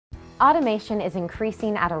Automation is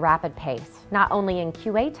increasing at a rapid pace, not only in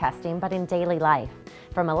QA testing, but in daily life.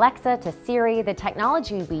 From Alexa to Siri, the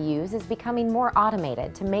technology we use is becoming more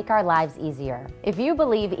automated to make our lives easier. If you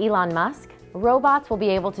believe Elon Musk, robots will be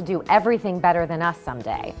able to do everything better than us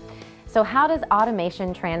someday. So how does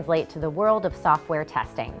automation translate to the world of software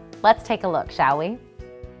testing? Let's take a look, shall we?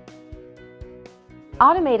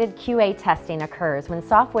 Automated QA testing occurs when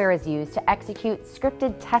software is used to execute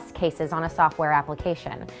scripted test cases on a software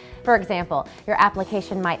application. For example, your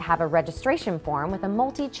application might have a registration form with a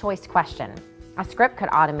multi-choice question. A script could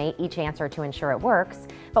automate each answer to ensure it works,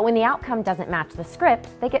 but when the outcome doesn't match the script,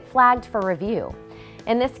 they get flagged for review.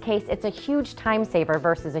 In this case, it's a huge time saver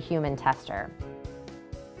versus a human tester.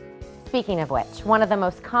 Speaking of which, one of the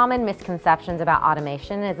most common misconceptions about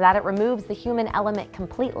automation is that it removes the human element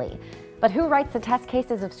completely. But who writes the test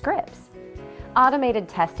cases of scripts? Automated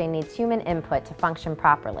testing needs human input to function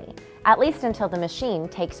properly, at least until the machine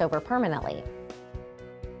takes over permanently.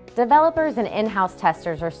 Developers and in-house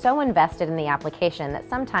testers are so invested in the application that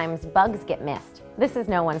sometimes bugs get missed. This is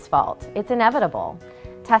no one's fault. It's inevitable.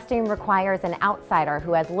 Testing requires an outsider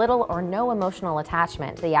who has little or no emotional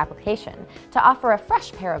attachment to the application to offer a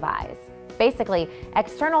fresh pair of eyes. Basically,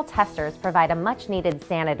 external testers provide a much-needed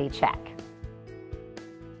sanity check.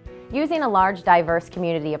 Using a large, diverse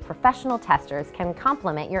community of professional testers can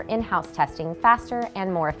complement your in-house testing faster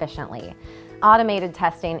and more efficiently. Automated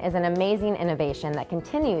testing is an amazing innovation that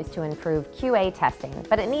continues to improve QA testing,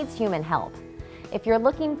 but it needs human help. If you're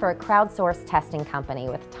looking for a crowdsourced testing company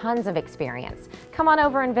with tons of experience, come on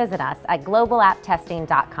over and visit us at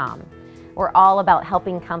globalapptesting.com. We're all about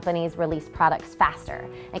helping companies release products faster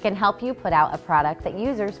and can help you put out a product that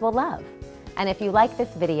users will love. And if you like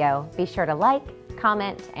this video, be sure to like,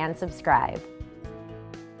 comment, and subscribe.